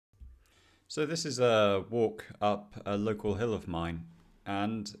So this is a walk up a local hill of mine,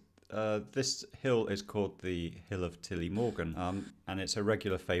 and this hill is called the Hill of Tillymorgan, and it's a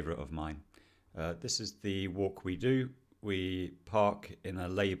regular favourite of mine. This is the walk we do. We park in a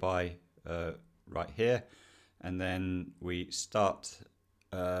layby right here, and then we start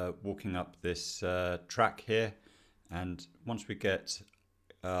walking up this track here, and once we get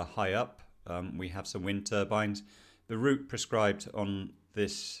high up, we have some wind turbines. The route prescribed on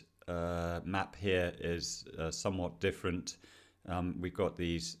this map here is somewhat different. We've got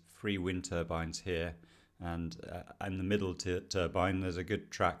these 3 wind turbines here, and in the middle turbine there's a good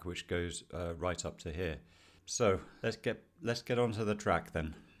track which goes right up to here. So let's get onto the track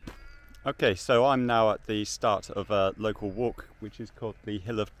then. Okay, so I'm now at the start of a local walk which is called the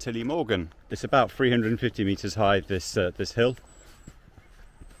Hill of Tillymorgan. It's about 350 metres high, this hill.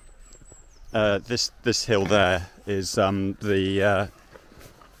 This hill there is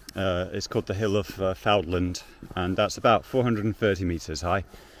it's called the Hill of lowland, and that's about 430 metres high.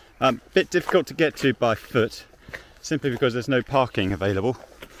 Bit difficult to get to by foot, simply because there's no parking available.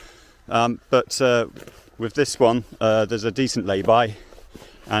 But with this one, there's a decent lay-by,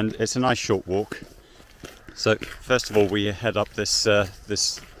 and it's a nice short walk. So first of all, we head up this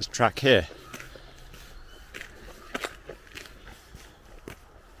track here.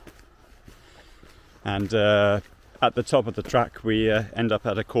 And at the top of the track we end up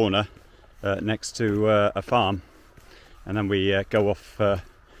at a corner next to a farm, and then we go off the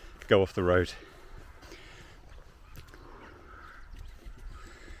road.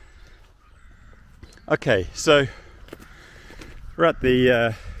 Okay, so we're at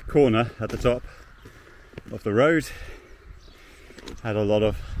the corner at the top of the road. Had a lot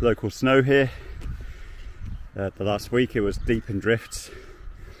of local snow here. The last week it was deep in drifts,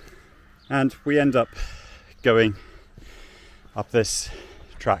 and we end up going up this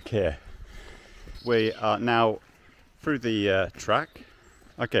track here. We are now through the track.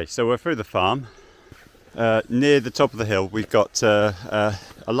 Okay, so we're through the farm. Near the top of the hill we've got a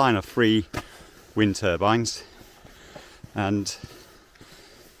line of 3 wind turbines, and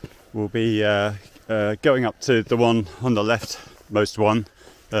we'll be going up to the one on the leftmost one,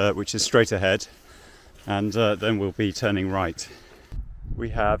 which is straight ahead, and then we'll be turning right. We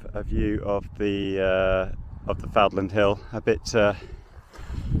have a view of the Fowdland Hill, a bit of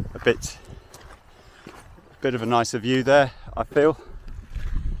a nicer view there, I feel.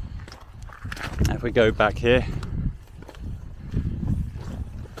 If we go back here,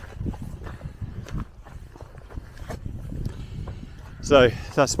 so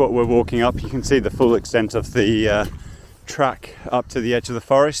that's what we're walking up. You can see the full extent of the track up to the edge of the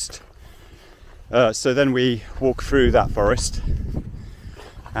forest. So then we walk through that forest,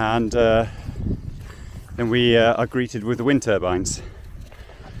 and then we are greeted with the wind turbines.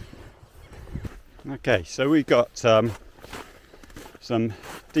 Okay, so we've got some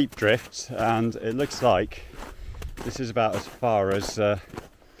deep drifts, and it looks like this is about as far as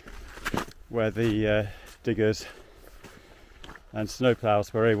where the diggers and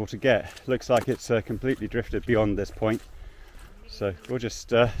snowplows were able to get. Looks like it's completely drifted beyond this point, so we'll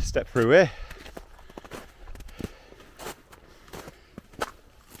just step through here.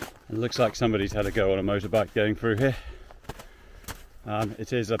 It looks like somebody's had a go on a motorbike going through here.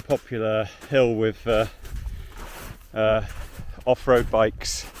 It is a popular hill with off-road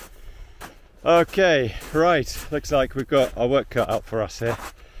bikes. Okay, right, looks like we've got our work cut out for us here.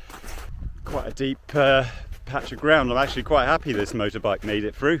 Quite a deep patch of ground. I'm actually quite happy this motorbike made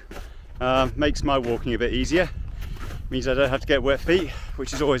it through. Makes my walking a bit easier. Means I don't have to get wet feet,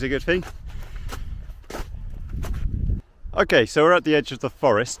 which is always a good thing. Okay, so we're at the edge of the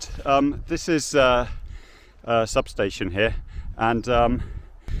forest. This is a substation here, and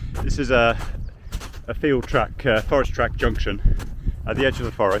this is a field track, forest track junction at the edge of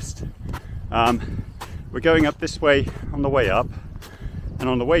the forest. We're going up this way on the way up, and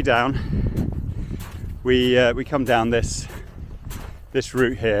on the way down we come down this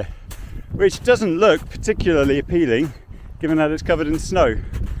route here, which doesn't look particularly appealing given that it's covered in snow.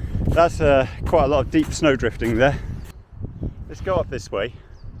 That's quite a lot of deep snow drifting there. Let's go up this way,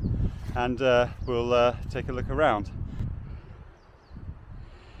 and we'll take a look around.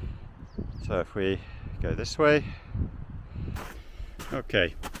 So if we go this way.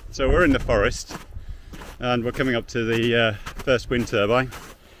 Okay, so we're in the forest, and we're coming up to the first wind turbine.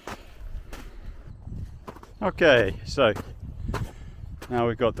 Okay, so now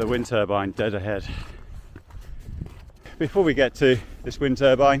we've got the wind turbine dead ahead. Before we get to this wind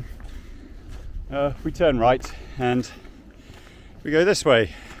turbine, we turn right and we go this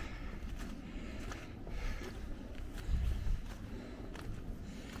way.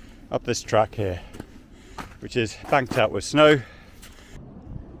 up this track here, which is banked out with snow.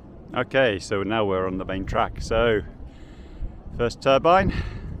 Okay, so now we're on the main track. So first turbine.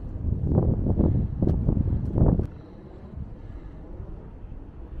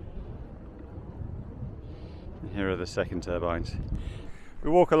 Here are the second turbines. We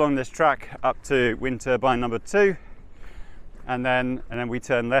walk along this track up to wind turbine number 2, and then we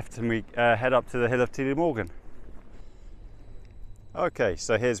turn left and we head up to the Hill of Tillymorgan. Okay,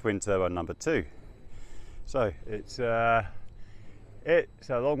 so here's wind turbine number 2. So it's a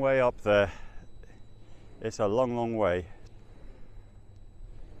long way up there. It's a long way.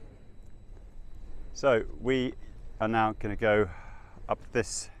 So we are now going to go up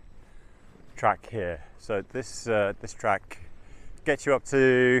this track here. So this track gets you up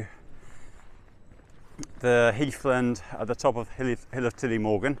to the heathland at the top of Hill of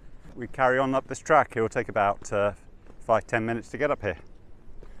Tillymorgan. We carry on up this track. It will take about 5-10 minutes to get up here.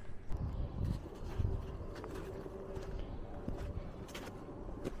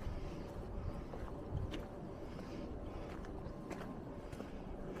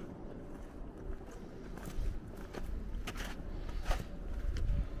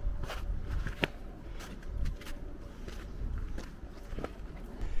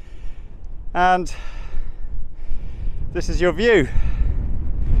 And this is your view.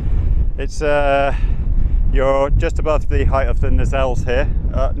 It's you're just above the height of the nacelles here.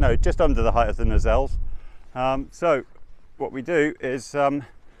 No, just under the height of the nacelles. So what we do is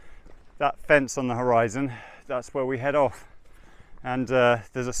that fence on the horizon, that's where we head off. And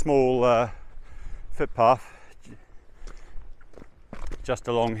there's a small footpath just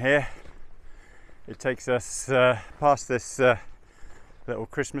along here. It takes us past this little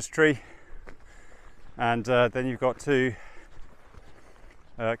Christmas tree. And then you've got to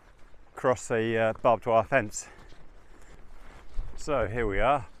cross a barbed wire fence. So here we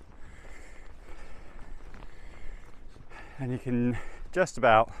are, and you can just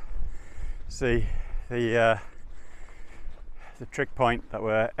about see the trig point that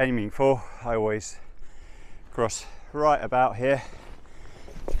we're aiming for. I always cross right about here.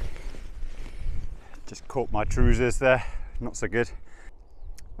 Just caught my trousers there, not so good.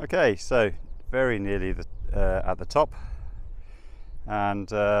 Okay, so very nearly at the top,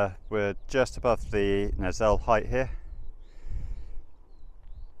 and we're just above the nacelle height here.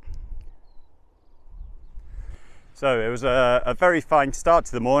 So it was a very fine start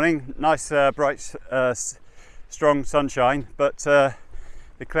to the morning. Nice bright strong sunshine, but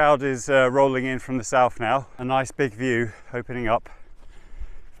the cloud is rolling in from the south now. A nice big view opening up.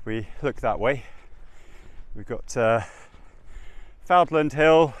 If we look that way, we've got Fowdland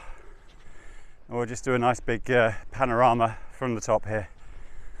Hill. We'll just do a nice big panorama from the top here.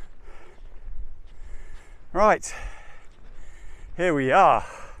 Right, here we are,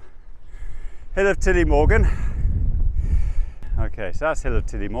 Hill of Tillymorgan. Okay, so that's Hill of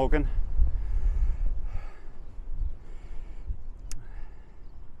Tillymorgan.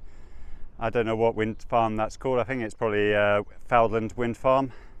 I don't know what wind farm that's called. I think it's probably Fowdland Wind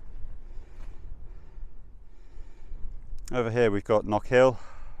Farm. Over here we've got Knock Hill,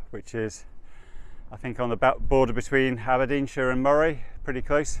 which is I think on the border between Aberdeenshire and Moray, pretty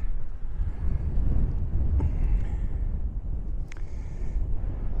close.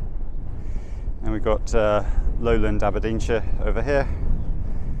 And we've got lowland Aberdeenshire over here.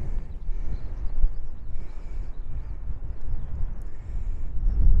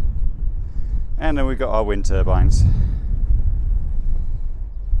 And then we've got our wind turbines.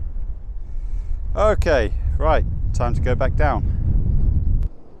 Okay, right, time to go back down.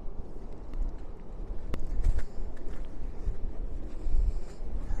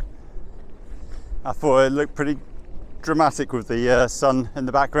 I thought it looked pretty dramatic with the sun in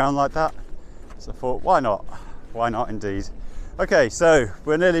the background like that. So I thought, why not? Why not indeed? Okay, so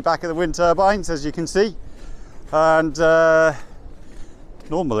we're nearly back at the wind turbines, as you can see. And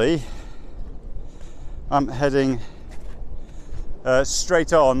normally I'm heading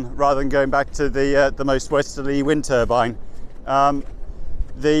straight on rather than going back to the most westerly wind turbine.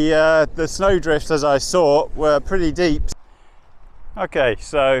 The snowdrifts, as I saw, were pretty deep. Okay,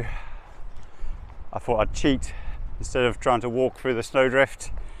 so I thought I'd cheat. Instead of trying to walk through the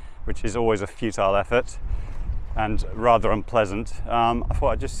snowdrift, which is always a futile effort and rather unpleasant, I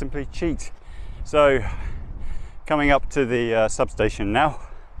thought I'd just simply cheat. So coming up to the substation now.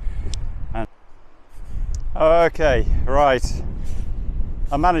 And okay, right,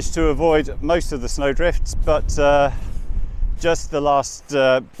 I managed to avoid most of the snowdrifts, but just the last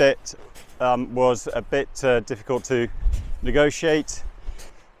bit was a bit difficult to negotiate.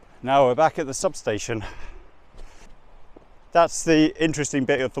 Now we're back at the substation. that's the interesting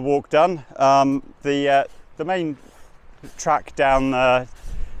bit of the walk done. The main track down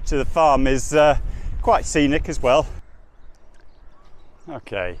to the farm is quite scenic as well.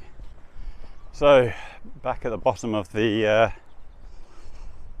 Okay, so back at the bottom of the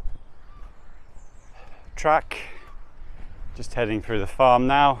track, just heading through the farm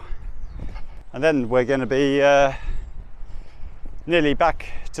now, and then we're going to be nearly back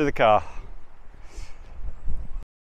to the car.